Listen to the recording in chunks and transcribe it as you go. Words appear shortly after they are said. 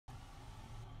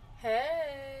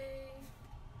Hey.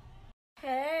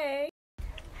 Hey.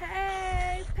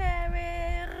 Hey, Paris.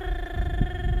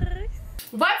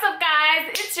 What's up, guys?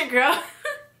 It's your girl.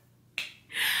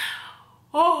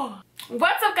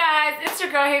 What's up, guys? It's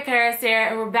your girl, HeyParis here,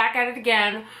 and we're back at it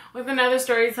again with another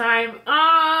story time.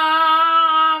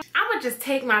 I'm gonna just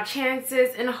take my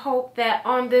chances and hope that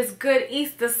on this good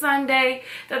Easter Sunday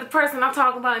that the person I'm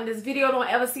talking about in this video don't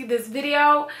ever see this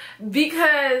video,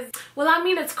 because, well, I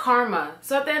mean, it's karma.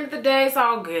 So at the end of the day, it's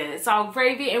all good. It's all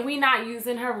gravy, and we not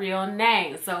using her real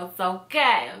name, so it's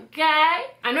okay, okay?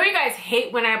 I know you guys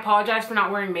hate when I apologize for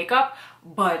not wearing makeup,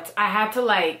 but I had to,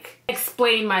 like,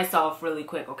 explain myself really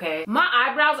quick, okay? My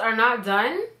eyebrows are not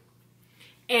done,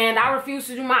 and I refuse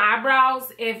to do my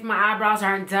eyebrows if my eyebrows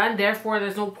aren't done. Therefore,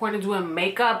 there's no point in doing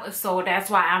makeup, so that's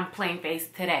why I'm plain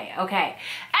faced today, okay?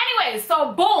 Anyway,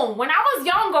 so boom, when I was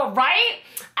younger, right?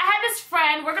 I had this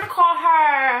friend, we're gonna call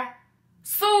her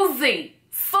Suzy.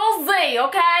 Suzy,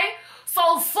 okay?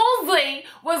 So Suzy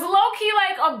was low-key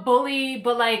like a bully,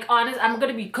 but like honest, I'm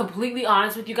gonna be completely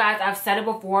honest with you guys. I've said it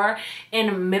before.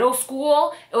 In middle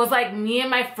school, it was like me and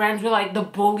my friends were like the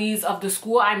bullies of the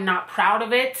school. I'm not proud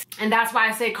of it. And that's why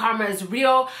I say karma is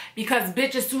real, because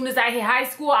bitch, as soon as I hit high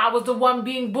school, I was the one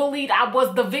being bullied. I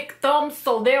was the victim.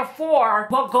 So therefore,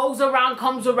 what goes around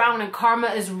comes around, and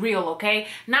karma is real, okay?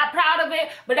 Not proud of it,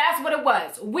 but that's what it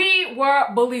was. We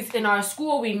were bullies in our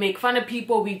school. We make fun of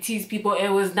people, we tease people. It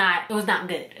was not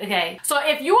good, okay? So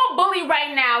if you a bully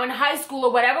right now in high school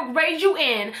or whatever grade you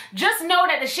in, just know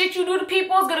that the shit you do to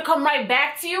people is gonna come right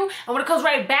back to you, and when it comes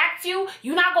right back to you,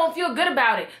 you're not gonna feel good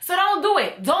about it. So don't do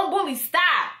it. Don't bully.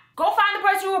 Stop. Go find the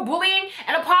person you were bullying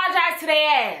and apologize to their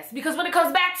ass, because when it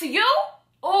comes back to you,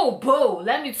 oh boo,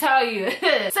 let me tell you. So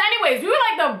anyways, we were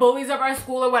like the bullies of our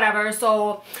school or whatever.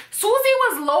 So Suzy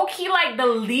was low-key like the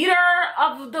leader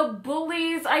of the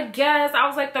bullies, I guess. I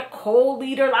was like the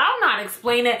co-leader. I'm not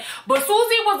explaining it, but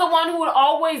Suzy was the one who would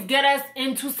always get us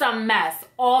into some mess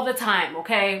all the time,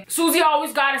 okay? Suzy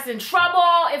always got us in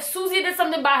trouble. If Suzy did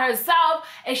something by herself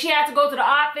and she had to go to the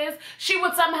office, she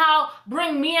would somehow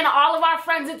bring me and all of our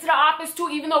friends into the office too,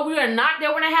 even though we were not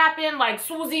there when it happened. Like,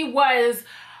 Suzy was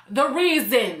the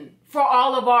reason for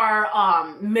all of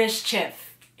our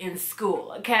mischief in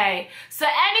school, okay? So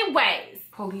anyways,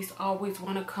 police always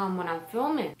want to come when I'm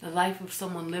filming the life of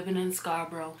someone living in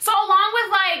Scarborough. So along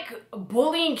with like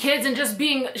bullying kids and just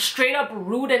being straight up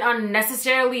rude and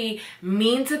unnecessarily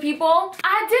mean to people,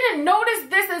 I didn't notice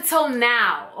this until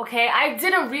now, okay? I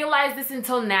didn't realize this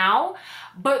until now,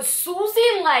 but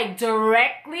Suzy like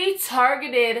directly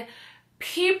targeted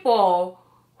people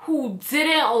who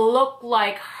didn't look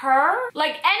like her.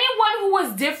 Like anyone who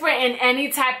was different in any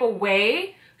type of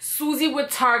way, Suzy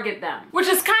would target them, which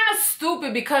is kind of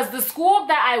stupid because the school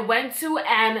that I went to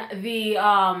and the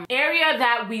area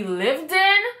that we lived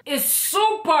in is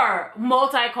super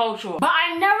multicultural. But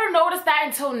I never noticed that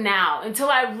until now, until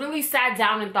I really sat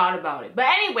down and thought about it. But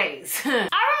anyways, I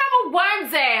remember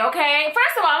one day, okay?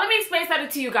 First of all, let me explain something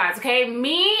to you guys, okay?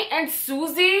 Me and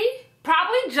Suzy,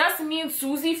 probably just me and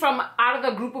Suzy from out of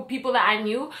the group of people that I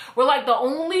knew, were like the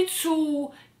only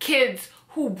two kids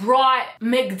who brought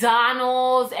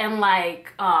McDonald's and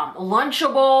like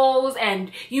Lunchables, and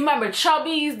you remember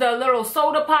Chubbies, the little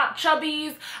soda pop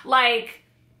Chubbies. Like,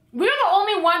 we were the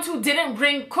only ones who didn't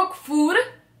bring cooked food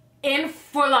in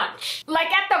for lunch.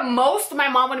 Like at the most, my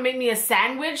mom would make me a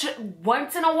sandwich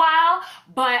once in a while,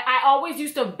 but I always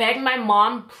used to beg my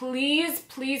mom, please,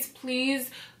 please,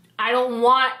 please, I don't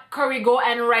want curry goat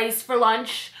and rice for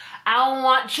lunch. I don't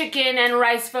want chicken and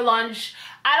rice for lunch.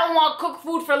 I don't want cooked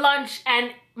food for lunch.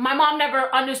 And my mom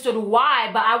never understood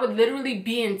why, but I would literally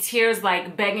be in tears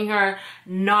like begging her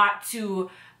not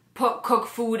to put cooked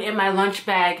food in my lunch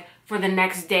bag for the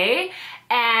next day.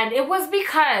 And it was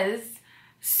because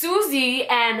Suzy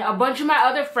and a bunch of my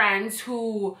other friends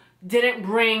who didn't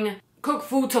bring cooked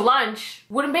food to lunch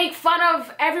would make fun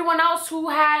of everyone else who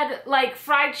had like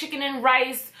fried chicken and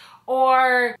rice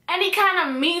or any kind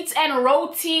of meat and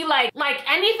roti, like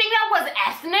anything that was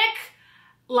ethnic,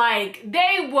 like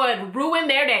they would ruin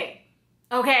their day,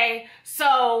 okay? So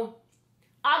although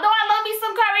I love me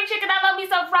some curry chicken, I love me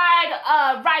some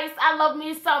fried rice, I love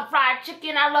me some fried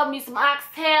chicken, I love me some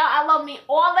oxtail, I love me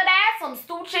all of that, some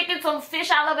stewed chicken, some fish,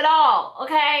 I love it all,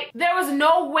 okay? There was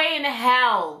no way in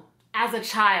hell as a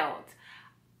child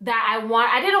that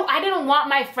I didn't want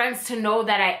my friends to know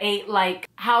that I ate like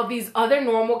how these other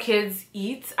normal kids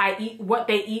eat. I eat what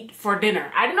they eat for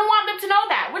dinner. I didn't want them to know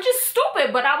that, which is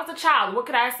stupid, but I was a child. What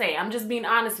could I say? I'm just being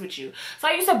honest with you. So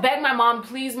I used to beg my mom,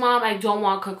 please mom, I don't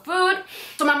want cooked food.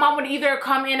 So my mom would either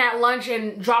come in at lunch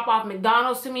and drop off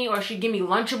McDonald's to me, or she'd give me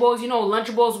Lunchables, you know,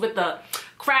 Lunchables with the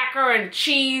cracker and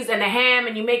cheese and the ham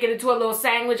and you make it into a little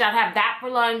sandwich. I'd have that for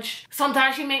lunch.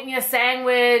 Sometimes she'd make me a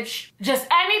sandwich. Just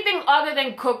anything other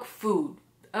than cooked food,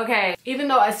 okay? Even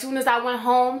though as soon as I went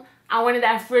home, I went in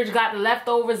that fridge, got the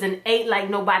leftovers, and ate like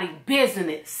nobody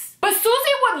business. But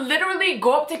Susie would literally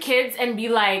go up to kids and be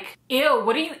like, ew,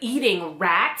 what are you eating,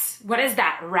 rat? What is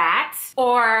that, rat?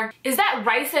 Or, is that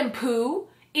rice and poo?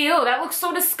 Ew, that looks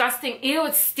so disgusting. Ew,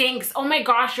 it stinks. Oh my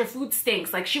gosh, your food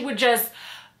stinks. Like, she would just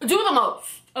do the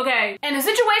most, okay? And in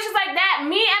situations like that,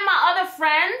 me and my other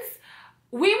friends,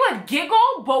 we would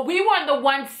giggle, but we weren't the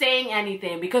ones saying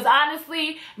anything. Because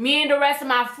honestly, me and the rest of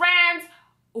my friends,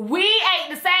 we ate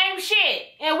the same shit.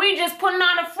 And we just putting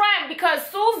on a front because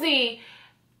Susie,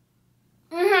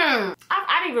 I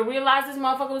didn't even realize this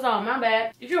motherfucker was on, my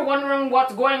bad. If you're wondering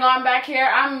what's going on back here,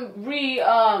 I'm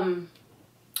revamping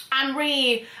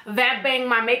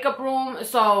my makeup room,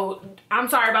 so I'm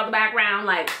sorry about the background.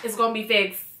 Like, it's gonna be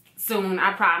fixed soon,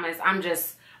 I promise. I'm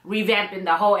just revamping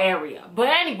the whole area. But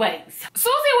anyways,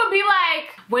 Susie would be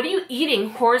like, what are you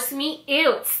eating, horse meat?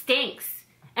 Ew, it stinks.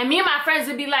 And me and my friends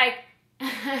would be like,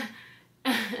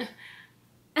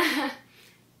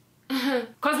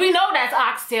 cause we know that's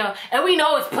oxtail and we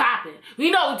know it's popping.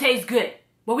 We know it tastes good.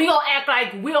 But we gonna act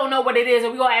like we don't know what it is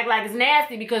and we gonna act like it's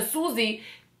nasty because Susie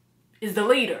is the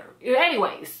leader.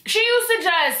 Anyways, she used to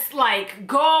just like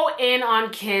go in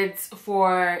on kids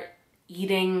for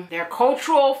eating their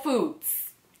cultural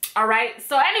foods. All right,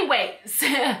 so anyways,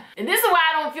 and this is why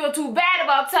I don't feel too bad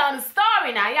about telling the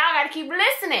story now. Y'all gotta keep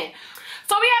listening.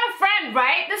 So we had a friend,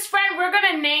 right? This friend, we're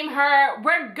gonna name her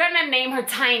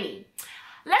Tiny.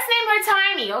 Let's name her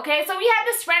Tiny, okay? So we had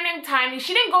this friend named Tiny.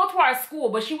 She didn't go to our school,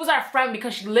 but she was our friend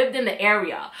because she lived in the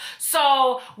area.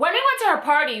 So when we went to her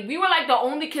party, we were like the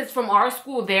only kids from our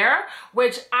school there,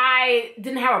 which I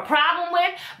didn't have a problem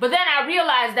with. But then I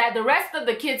realized that the rest of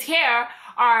the kids here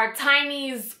are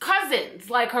Tiny's cousins,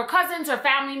 like her cousins, her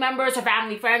family members, her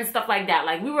family friends, stuff like that.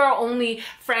 Like, we were only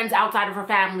friends outside of her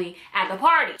family at the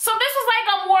party. So this was like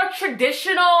a more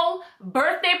traditional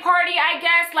birthday party, I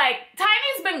guess. Like,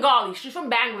 Tiny's Bengali, she's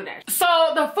from Bangladesh.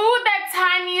 So the food that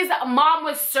Tiny's mom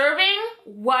was serving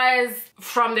was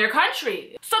from their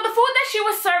country. So the food that she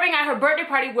was serving at her birthday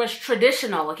party was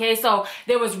traditional, okay? So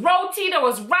there was roti, there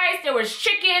was rice, there was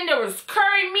chicken, there was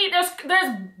curry meat, there's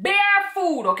bare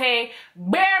food, okay?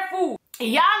 Bare food.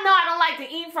 Y'all know I don't like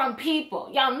to eat from people.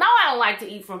 Y'all know I don't like to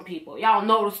eat from people. Y'all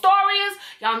know the stories.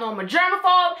 Y'all know I'm a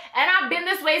germaphobe. And I've been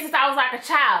this way since I was like a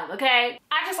child, okay?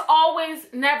 I just always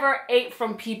never ate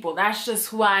from people. That's just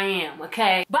who I am,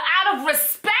 okay? But out of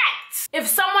respect, if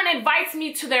someone invites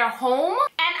me to their home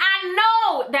and I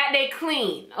know that they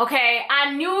clean, okay?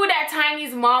 I knew that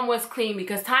Tiny's mom was clean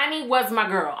because Tiny was my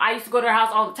girl. I used to go to her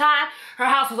house all the time. Her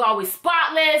house was always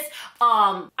spotless.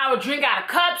 I would drink out of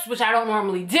cups, which I don't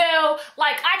normally do.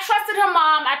 Like, I trusted her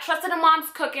mom. I trusted her mom's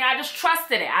cooking. I just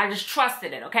trusted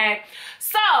it, okay?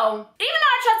 So, even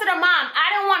though I trusted her mom,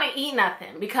 I didn't want to eat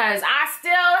nothing because I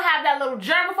still have that little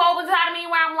germaphobe inside of me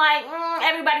where I'm like,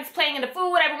 everybody's playing in the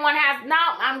food. Everyone has, no,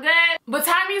 I'm good. But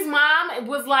Tiny's mom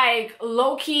was like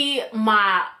low-key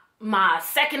my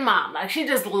second mom. Like, she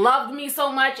just loved me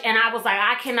so much, and I was like,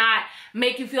 I cannot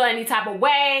make you feel any type of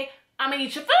way. I'm gonna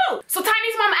eat your food. So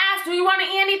Tiny's mom asked, do you want to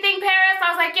eat anything, Paris? I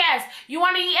was like, yes. You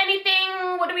want to eat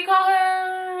anything? What do we call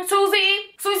her?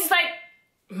 Susie? Susie's like,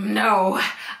 no,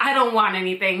 I don't want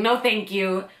anything. No, thank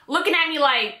you. Looking at me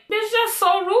like, bitch, just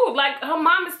so rude. Like, her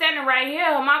mom is standing right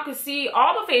here. Her mom can see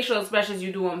all the facial expressions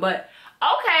you're doing, but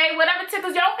okay, whatever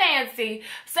tickles your fancy.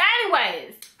 So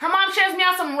anyways, her mom shares me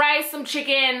out some rice, some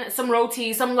chicken, some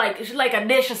roti, some like a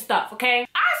dish of stuff, okay?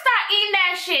 I start eating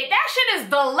that shit. That shit is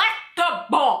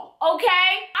delectable, okay?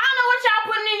 I don't know what y'all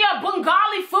putting in your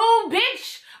Bengali food,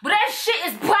 bitch, but that shit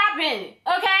is popping,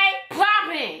 okay?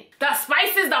 Popping. The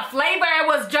spices, the flavor, it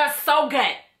was just so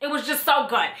good. It was just so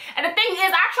good. And the thing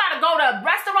is, I try to go to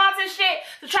restaurants and shit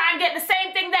to try and get the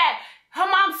same thing that her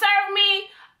mom served me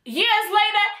years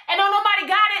later, and don't nobody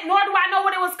got it, nor do I know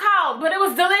what it was called, but it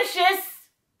was delicious.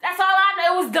 That's all I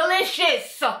know. It was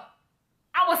delicious.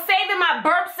 I was saving my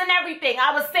burps and everything.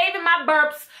 I was saving my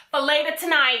burps for later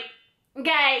tonight.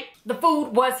 Okay? The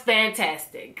food was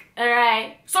fantastic.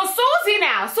 Alright? So Susie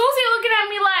now. Susie looking at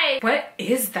me like, what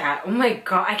is that? Oh my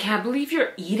god, I can't believe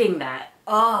you're eating that.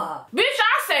 Ugh. Bitch,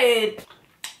 I said,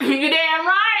 you damn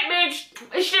right, bitch.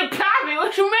 It should pop me.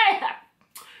 What you mean?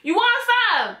 You want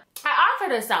some? I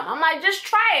offered her some. I'm like, just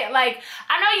try it. Like,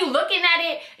 I know you looking at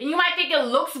it and you might think it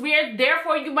looks weird,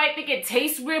 therefore you might think it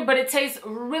tastes weird, but it tastes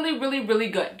really, really, really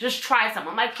good. Just try some.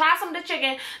 I'm like, try some of the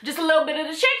chicken, just a little bit of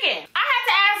the chicken. I had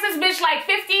to ask this bitch like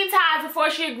 15 times before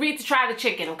she agreed to try the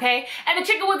chicken, okay? And the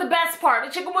chicken was the best part.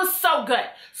 The chicken was so good.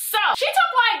 So, she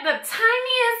took like the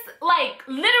tiniest, like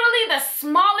literally the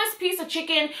smallest piece of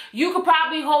chicken. You could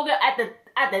probably hold it at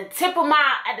the tip of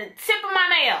my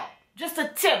nail. Just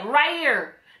a tip right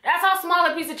here. That's how small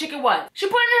a piece of chicken was. She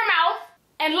put it in her mouth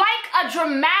and like a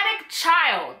dramatic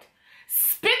child,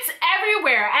 spits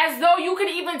everywhere as though you could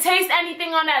even taste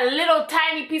anything on that little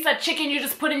tiny piece of chicken you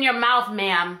just put in your mouth,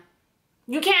 ma'am.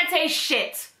 You can't taste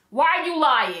shit. Why are you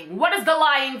lying? What is the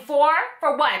lying for?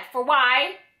 For what? For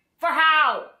why? For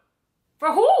how?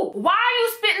 For who? Why are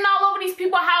you spitting all over these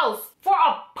people's house? For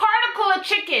a particle of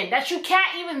chicken that you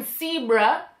can't even see,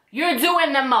 bruh. You're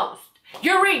doing the most.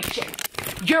 You're reaching.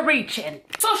 You're reaching.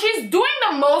 So she's doing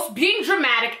the most, being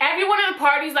dramatic. Everyone in the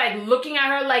party's like looking at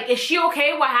her like, is she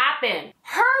okay? What happened?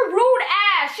 Her rude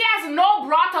ass. She has no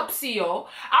bratopsio.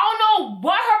 I don't know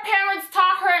what her parents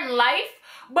taught her in life,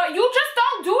 but you just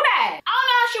don't do that. I don't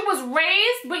know how she was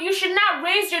raised, but you should not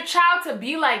raise your child to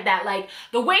be like that. Like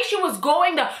the way she was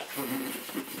going,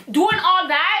 doing all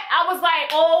that, I was like,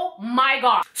 oh my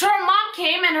God. So her mom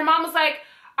came and her mom was like,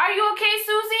 are you okay,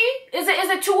 Susie? Is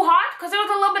it too hot? Because there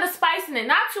was a little bit of spice in it,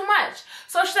 not too much.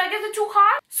 So she's like, is it too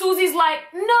hot? Susie's like,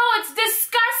 no, it's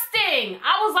disgusting.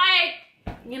 I was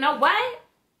like, you know what?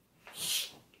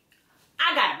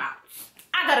 I gotta bounce.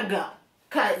 I gotta go.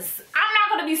 Because I'm not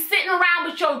going to be sitting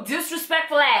around with your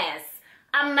disrespectful ass.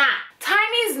 I'm not.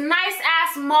 Tiny's nice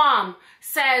ass mom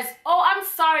says, oh, I'm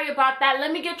sorry about that.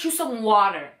 Let me get you some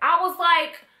water. I was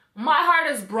like, my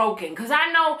heart is broken because I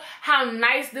know how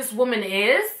nice this woman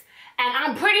is. And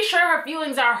I'm pretty sure her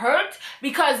feelings are hurt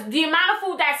because the amount of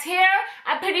food that's here,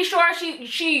 I'm pretty sure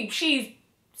she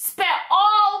spent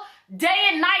all day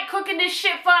and night cooking this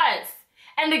shit for us.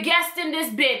 And the guests in this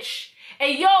bitch.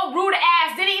 And your rude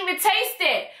ass didn't even taste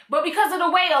it. But because of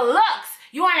the way it looks,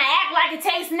 you want to act like it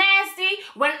tastes nasty?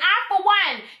 When I, for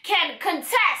one, can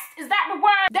contest. Is that the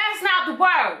word? That's not the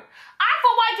word. I,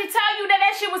 for one, can tell you that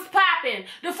that shit was popping.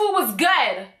 The food was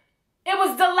good. It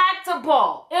was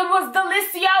delectable. It was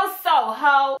delicioso,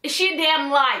 ho. Is she a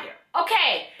damn liar?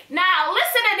 Okay, now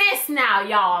listen to this now,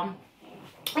 y'all.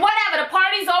 Whatever, the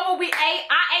party's over, we ate.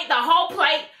 I ate the whole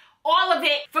plate. All of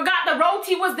it. Forgot the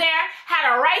roti was there.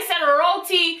 Had a rice and a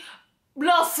roti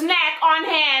little snack on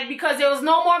hand because there was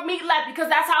no more meat left because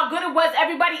that's how good it was.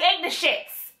 Everybody ate the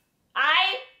shits.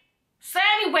 Alright? So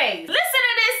anyways, listen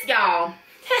to this, y'all.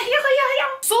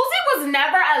 Susie was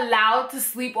never allowed to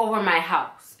sleep over my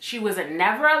house. She was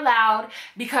never allowed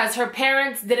because her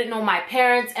parents didn't know my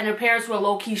parents and her parents were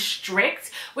low-key strict,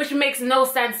 which makes no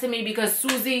sense to me because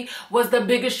Susie was the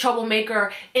biggest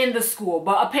troublemaker in the school.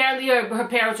 But apparently her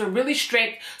parents were really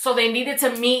strict, so they needed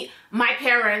to meet my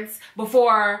parents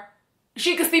before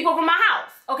she could sleep over my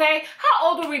house, okay? How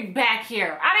old were we back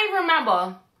here? I don't even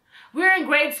remember. We were in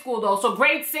grade school though, so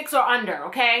grade 6 or under,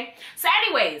 okay? So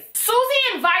anyways,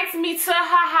 Susie invites me to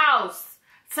her house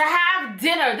to have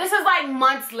dinner. This is like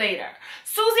months later.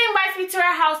 Susie invites me to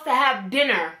her house to have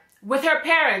dinner with her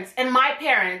parents and my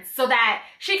parents so that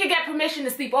she could get permission to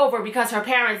sleep over because her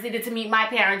parents needed to meet my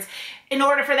parents in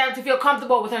order for them to feel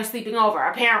comfortable with her sleeping over,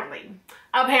 apparently.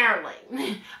 Apparently.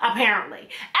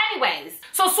 Anyways,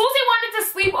 so Susie wanted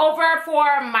to sleep over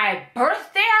for my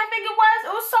birthday, I think it was.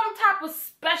 It was some type of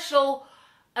special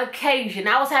occasion.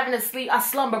 I was having a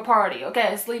slumber party,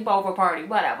 okay? A sleepover party,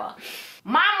 whatever.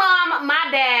 My mom, my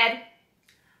dad,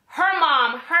 her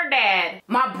mom, her dad,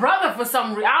 my brother for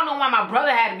some reason. I don't know why my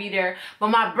brother had to be there, but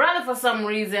my brother for some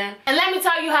reason. And let me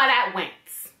tell you how that went,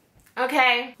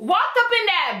 okay? Walked up in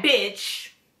that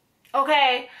bitch,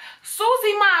 okay?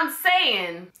 Susie mom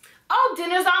saying, oh,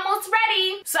 dinner's almost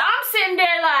ready. So I'm standing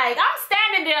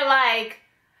there like,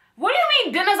 what do you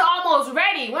mean dinner's almost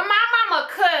ready? When my mama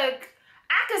cook,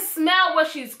 I can smell what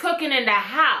she's cooking in the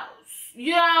house.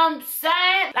 You know what I'm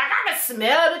saying? Like, I can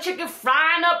smell the chicken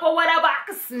frying up or whatever. I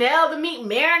can smell the meat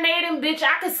marinating, bitch.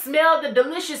 I can smell the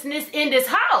deliciousness in this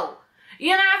hoe.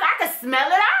 You know, I can smell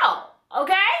it out,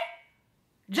 okay?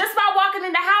 Just by walking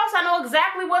in the house, I know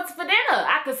exactly what's for dinner.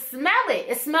 I can smell it.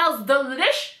 It smells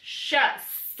delicious,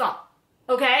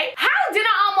 okay? How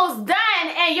dinner almost done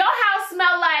and your house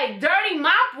smell like dirty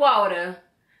mop water?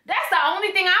 That's the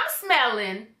only thing I'm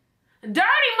smelling.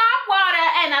 Dirty mop water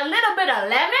and a little bit of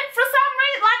lemon for some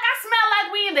reason. Like I smell like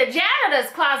we in the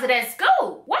janitor's closet at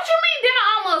school. What you mean dinner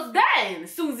almost done,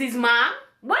 Susie's mom?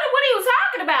 What are you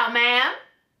talking about, ma'am?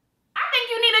 I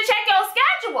think you need to check your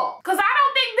schedule. Because I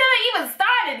don't think dinner even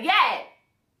started yet.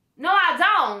 No, I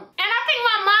don't. And I think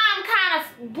my mom kind of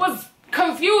was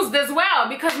confused as well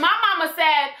because my mama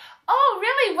said, oh,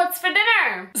 really? What's for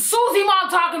dinner? Susie mom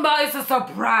talking about it's a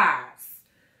surprise.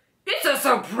 It's a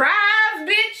surprise,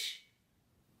 bitch.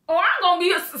 Oh, I'm gonna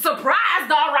be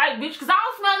surprised, all right, bitch, because I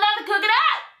don't smell nothing cooking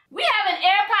up. We have an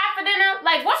air pie for dinner.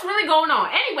 Like, what's really going on?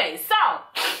 Anyway, so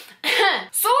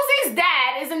Susie's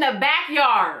dad is in the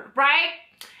backyard, right?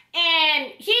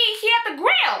 And he had the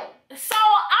grill. So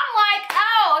I'm like,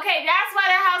 oh, okay, that's why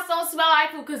the house don't smell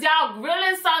like food, because y'all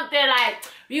grilling something like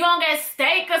you gonna get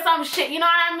steak or some shit, you know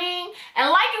what I mean?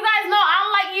 And like you guys know, I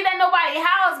don't like eating at nobody's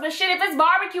house, but shit, if it's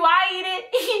barbecue, I eat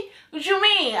it. What you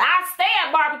mean? I stay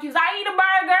at barbecues. I eat a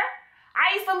burger.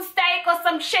 I eat some steak or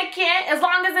some chicken, as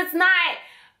long as it's not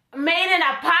made in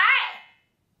a pot.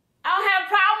 I don't have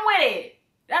a problem with it.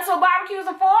 That's what barbecues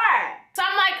are for. So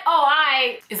I'm like,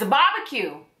 oh, it's a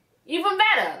barbecue. Even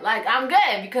better. Like, I'm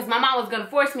good because my mom was going to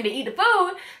force me to eat the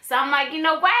food. So I'm like, you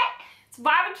know what? It's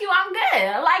barbecue. I'm good.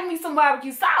 I like me some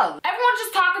barbecue sauce. Everyone's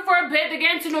just talking for a bit. They're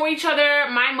getting to know each other.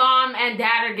 My mom and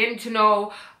dad are getting to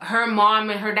know her mom,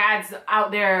 and her dad's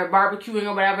out there barbecuing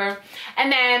or whatever.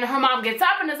 And then her mom gets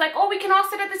up and is like, oh, we can all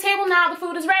sit at the table now. The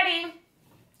food is ready.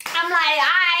 I'm like,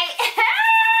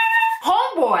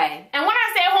 homeboy. And when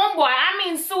I say homeboy, I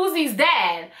mean Susie's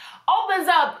dad. Opens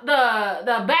up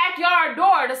the backyard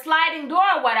door, the sliding door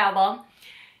or whatever.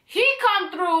 He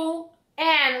come through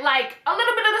and like a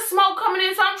little bit of the smoke coming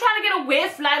in, so I'm trying to get a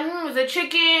whiff, like, is it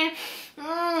chicken?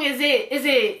 Is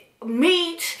it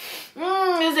meat?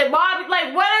 Is it barbecue?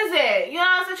 Like, what is it? You know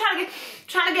what I'm saying?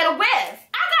 Trying to get a whiff.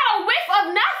 I got a whiff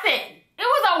of nothing. It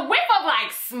was a whiff of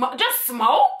like just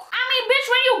smoke. I mean, bitch,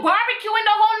 when you barbecuing,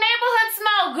 the whole neighborhood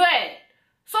smell good.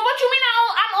 So what you mean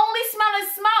I'm only smelling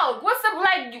smoke? What's the,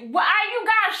 like, are you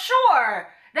guys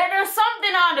sure that there's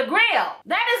something on the grill?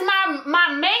 That is my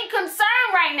main concern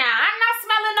right now. I'm not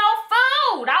smelling no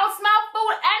food. I don't smell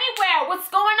food anywhere.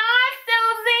 What's going on,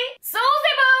 Susie?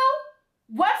 Susie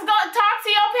boo, what's going, talk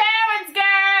to your parents,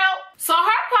 girl. So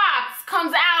her pops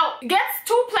comes out, gets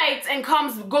 2 plates and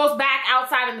goes back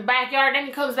outside in the backyard, then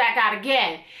he comes back out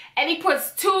again. And he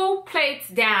puts 2 plates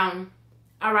down,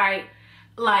 all right,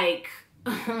 like,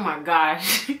 oh my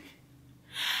gosh.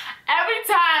 Every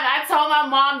time I tell my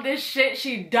mom this shit,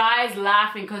 she dies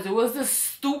laughing because it was the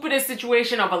stupidest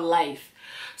situation of her life.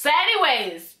 So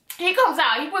anyways, he comes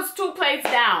out, he puts 2 plates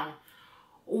down.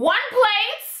 1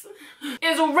 plate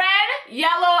is red,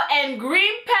 yellow, and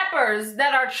green peppers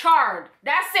that are charred.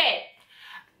 That's it.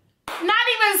 Not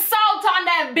even salt on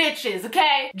them bitches,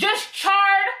 okay? Just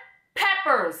charred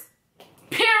peppers.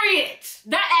 Period.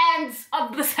 The ends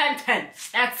of the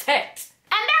sentence. That's it.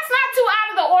 And that's not too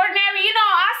out of the ordinary. You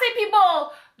know, I see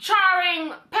people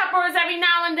charring peppers every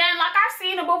now and then. Like, I've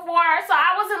seen it before. So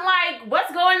I wasn't like,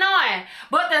 what's going on?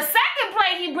 But the second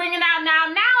plate he bringing out now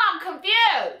I'm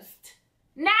confused.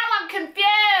 Now I'm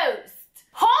confused.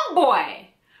 Homeboy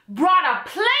brought a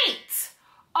plate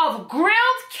of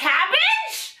grilled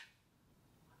cabbage?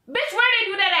 Bitch, where they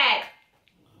do that at?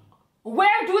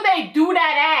 Where do they do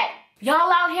that at?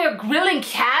 Y'all out here grilling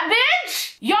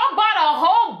cabbage? Y'all bought a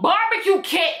whole barbecue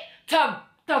kit to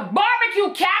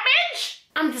barbecue cabbage?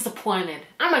 I'm disappointed.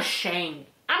 I'm ashamed.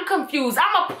 I'm confused.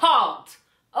 I'm appalled.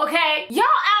 Okay? Y'all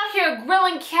out here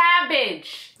grilling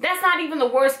cabbage. That's not even the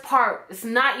worst part. It's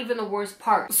not even the worst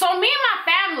part. So me and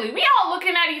my family, we all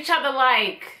looking at each other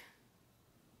like,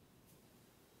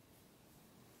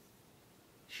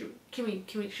 should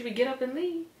we get up and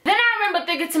leave? Then I remember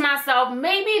thinking to myself,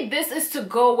 maybe this is to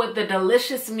go with the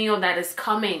delicious meal that is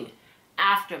coming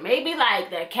after. Maybe like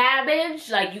the cabbage,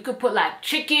 like you could put like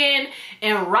chicken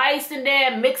and rice in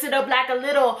there, mix it up like a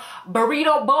little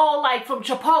burrito bowl, like from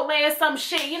Chipotle or some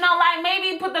shit, you know, like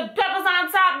maybe put the peppers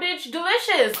on top, bitch.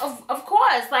 Delicious, of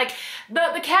course. Like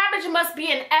the cabbage must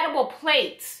be an edible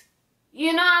plate,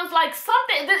 you know. It's like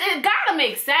something, it gotta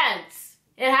make sense.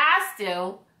 It has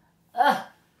to. Ugh.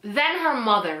 Then her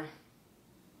mother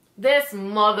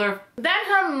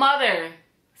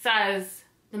says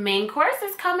the main course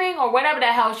is coming, or whatever the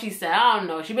hell she said. I don't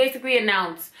know. She basically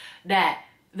announced that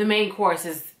the main course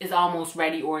is almost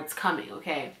ready, or it's coming,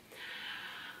 okay?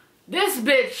 This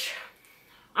bitch,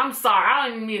 I'm sorry. I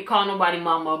don't even need to call nobody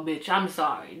mama a bitch. I'm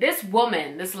sorry. This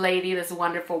woman, this lady, this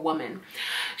wonderful woman,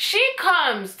 she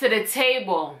comes to the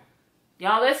table,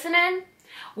 y'all listening?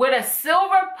 With a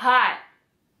silver pot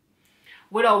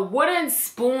with a wooden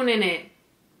spoon in it.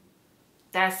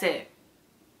 That's it.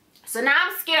 So now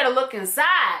I'm scared to look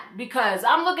inside because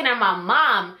I'm looking at my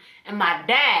mom and my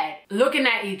dad looking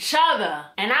at each other.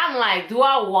 And I'm like, do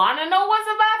I want to know what's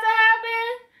about to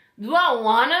happen? Do I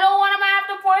want to know what I'm going to have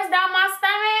to force down my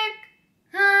stomach?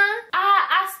 Huh?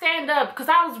 I stand up because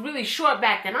I was really short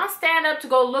back then. I'll stand up to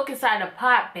go look inside the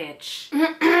pot, bitch.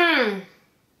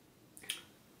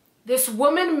 This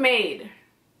woman made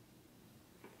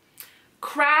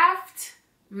Kraft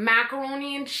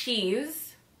macaroni and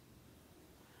cheese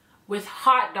with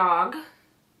hot dog,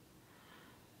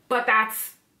 but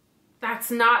that's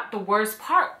not the worst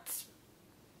part.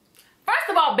 First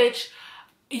of all, bitch,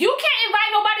 you can't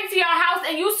invite nobody to your house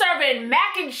and you serving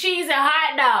mac and cheese and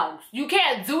hot dogs. You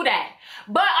can't do that.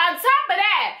 But on top of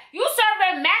that, you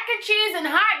serving mac and cheese and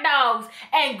hot dogs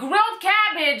and grilled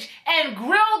cabbage and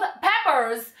grilled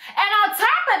peppers. And on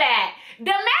top of that,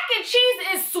 the mac and cheese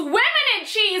is swimming in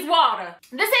cheese water.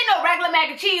 This ain't no regular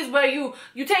mac and cheese where you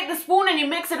take the spoon and you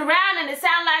mix it around and it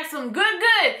sounds like some good.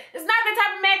 It's not the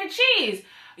type of mac and cheese.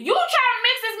 You try to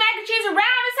mix this mac and cheese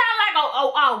around, it sounds like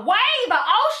a wave, an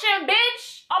ocean,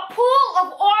 bitch. A pool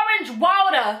of orange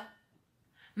water,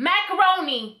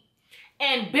 macaroni,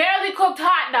 and barely cooked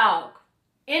hot dog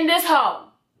in this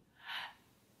home.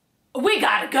 We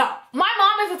gotta go. My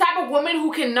mom is the type of woman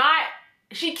who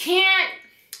she can't,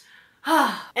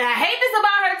 and I hate this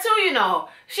about her too, you know.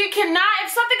 She cannot,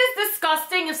 if something is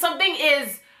disgusting, if something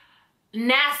is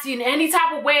nasty in any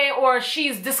type of way, or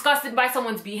she's disgusted by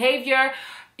someone's behavior,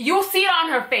 you'll see it on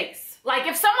her face. Like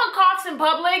if someone coughs in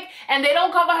public and they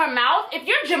don't cover her mouth, if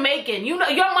you're Jamaican, you know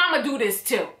your mama do this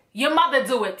too. Your mother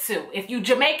do it too. If you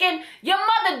Jamaican, your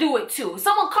mother do it too. If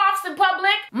someone coughs in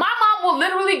public, my mom will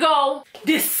literally go,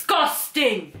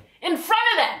 disgusting, in front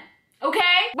of them,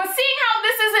 okay? But seeing how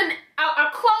this is a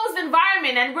closed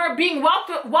environment and we're being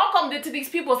welcomed into these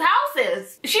people's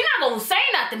houses, she's not gonna say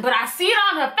nothing, but I see it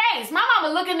on her face. My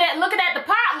mama looking at the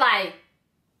pot like.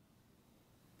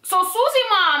 So Susie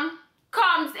mom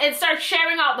comes and starts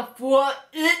sharing out the food.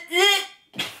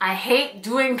 I hate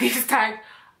doing these type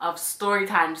of story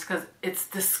times because it's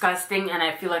disgusting and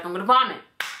I feel like I'm gonna vomit.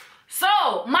 So,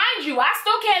 mind you, I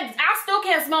still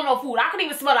can't smell no food. I can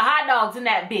even smell the hot dogs in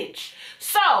that bitch.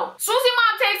 So, Susie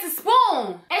mom takes a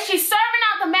spoon and she's serving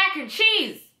out the mac and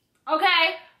cheese.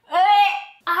 Okay?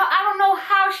 I don't know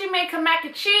how she make her mac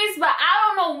and cheese, but I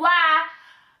don't know why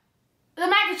the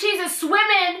mac and cheese is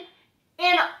swimming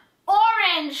in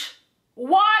orange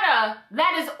water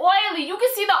that is oily. You can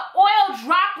see the oil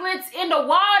droplets in the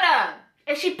water.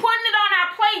 And she putting it on our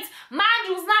plates. Mind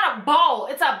you, it's not a bowl.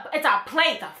 It's a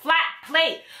plate, a flat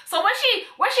plate. So when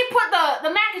she put the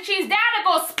mac and cheese down, it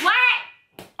goes splat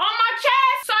on my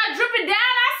chest. Started dripping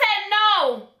down. I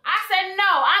said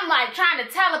no. I'm like trying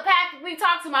to telepathically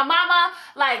talk to my mama,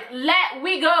 like, let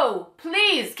we go.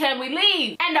 Please, can we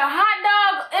leave? And the hot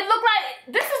dog, it looked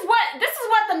like this is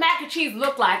what the mac and cheese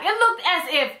looked like. It looked as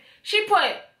if she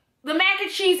put the mac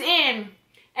and cheese in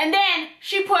and then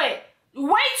she put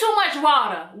way too much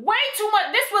water. Way too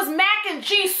much. This was mac and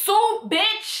cheese soup,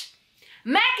 bitch.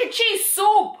 Mac and cheese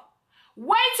soup.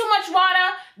 Way too much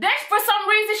water. Then for some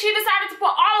reason she decided to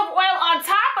put olive oil on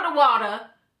top of the water.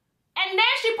 And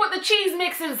then she put the cheese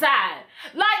mix inside.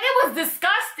 Like, it was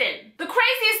disgusting. The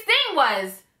craziest thing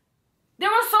was there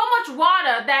was so much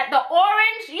water that the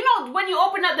orange, you know, when you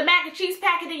open up the mac and cheese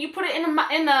packet and you put it in the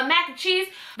mac and cheese,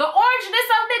 the orangeness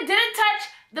of it didn't touch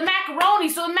the macaroni.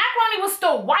 So the macaroni was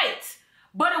still white,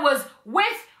 but it was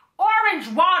with orange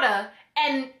water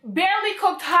and barely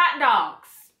cooked hot dogs.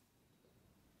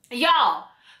 Y'all.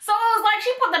 So it was like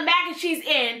she put the mac and cheese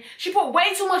in, she put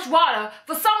way too much water,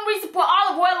 for some reason put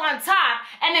olive oil on top,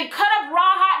 and then cut up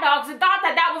raw hot dogs and thought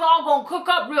that that was all gonna cook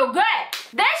up real good.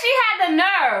 Then she had the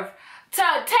nerve to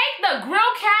take the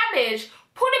grilled cabbage,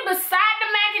 put it beside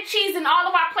the mac and cheese in all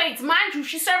of our plates. Mind you,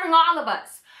 she's serving all of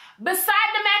us. Beside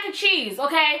the mac and cheese,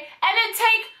 okay? And then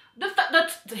take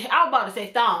I was about to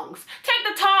say thongs. Take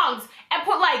the tongs and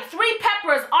put like 3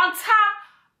 peppers on top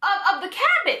of the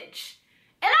cabbage.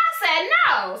 And I said,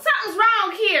 no, something's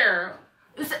wrong here.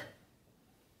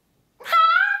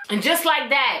 Huh? And just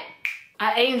like that,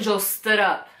 an angel stood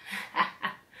up.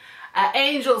 An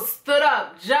angel stood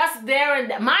up just there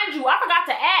and then. Mind you, I forgot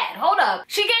to add, hold up.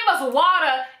 She gave us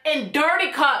water in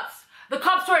dirty cups. The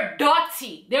cups were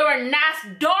dirty. They were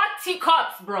nasty, dirty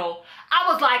cups, bro.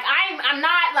 I was like, I'm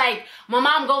not like, my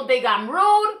mom gonna think I'm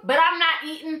rude, but I'm not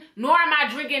eating, nor am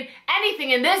I drinking anything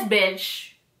in this bitch.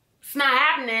 It's not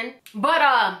happening. But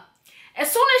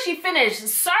as soon as she finished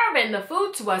serving the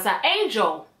food to us, an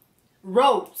angel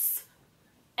rose.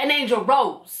 An angel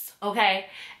rose, okay?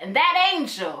 And that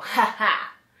angel,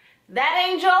 that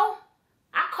angel,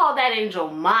 I call that angel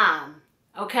mom,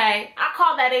 okay? I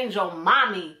call that angel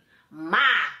mommy,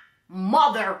 my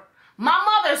mother, my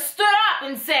mother stood up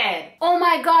and said, "Oh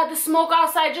my God, the smoke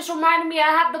outside just reminded me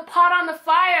I have the pot on the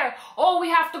fire. Oh, we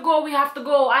have to go, we have to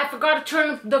go. I forgot to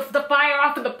turn the fire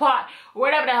off of the pot."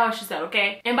 Whatever the hell she said,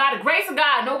 okay? And by the grace of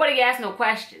God, nobody asked no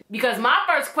questions. Because my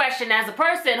first question as a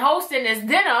person hosting this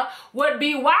dinner would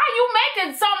be, why are you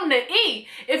making something to eat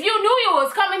if you knew you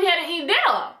was coming here to eat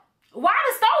dinner? Why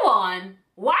the stove on?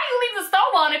 Why you leave the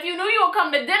stove on if you knew you would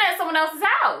come to dinner at someone else's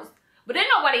house? But then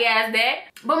nobody asked that.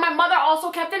 But my mother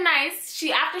also kept it nice.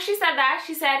 After she said that,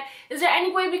 she said, "Is there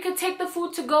any way we could take the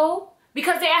food to go?"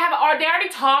 Because they already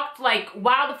talked, like,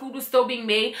 while the food was still being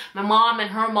made. My mom and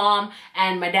her mom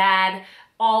and my dad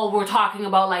all were talking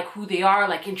about, like, who they are,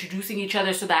 like, introducing each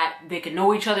other so that they could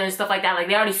know each other and stuff like that. Like,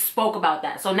 they already spoke about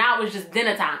that. So now it was just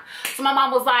dinner time. So my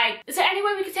mom was like, "Is there any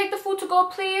way we could take the food to go,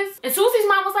 please?" And Susie's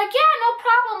mom was like, "Yeah, no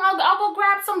problem. I'll go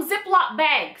grab some Ziploc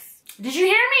bags." Did you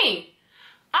hear me?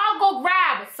 I'll go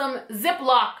grab some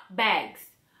Ziploc bags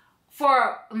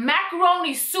for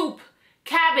macaroni soup,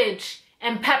 cabbage,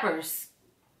 and peppers.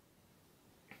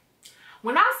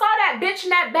 When I saw that bitch in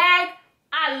that bag,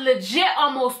 I legit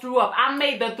almost threw up. I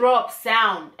made the throw up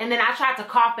sound. And then I tried to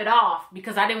cough it off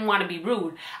because I didn't want to be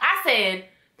rude. I said,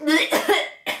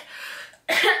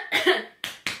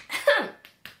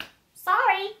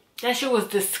 "Sorry." That shit was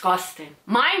disgusting.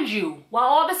 Mind you, while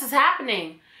all this is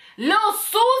happening, little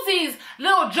Susie's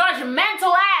little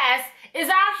judgmental ass is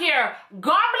out here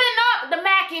gobbling up the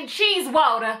mac and cheese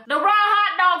water, the raw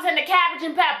hot dogs and the cabbage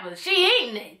and peppers. She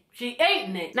eating it. She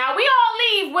eating it. Now we all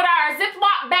leave with our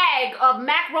Ziploc bag of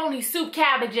macaroni soup,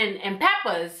 cabbage, and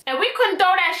peppers. And we couldn't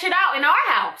throw that shit out in our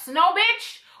house. No,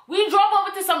 bitch. We drove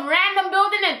over to some random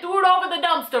building and threw it over the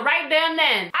dumpster right there and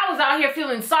then. I was out here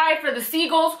feeling sorry for the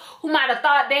seagulls who might have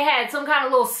thought they had some kind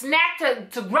of little snack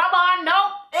to grub on.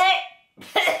 Nope.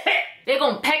 They're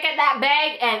gonna peck at that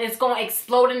bag and it's gonna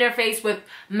explode in their face with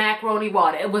macaroni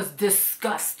water. It was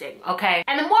disgusting, okay?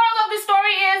 And the moral of the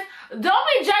story is, don't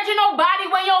be judging nobody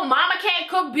when your mama can't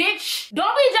cook, bitch.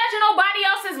 Don't be judging nobody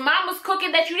else's mama's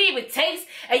cooking that you didn't even taste,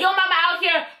 and your mama out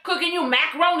here cooking you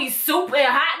macaroni soup and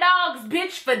hot dogs,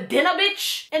 bitch, for dinner,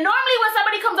 bitch. And normally when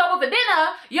somebody comes over for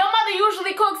dinner, your mother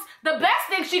usually cooks the best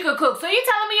thing she could cook. So you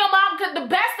telling me your mom could, the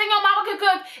best thing your mama could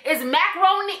cook is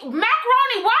macaroni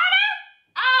water?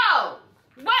 Oh,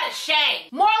 what a shame.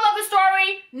 Moral of the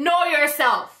story, know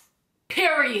yourself.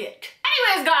 Period.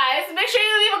 Anyways, guys, make sure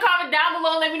you leave a comment down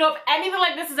below and let me know if anything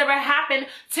like this has ever happened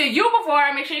to you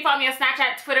before. Make sure you follow me on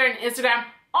Snapchat, Twitter, and Instagram.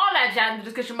 All that jazz in the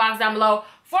description box down below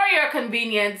for your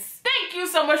convenience. Thank you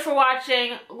so much for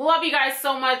watching. Love you guys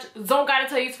so much. Don't gotta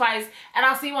tell you twice. And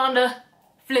I'll see you on the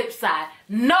flip side.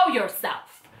 Know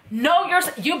yourself. Know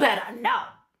yourself. You better know.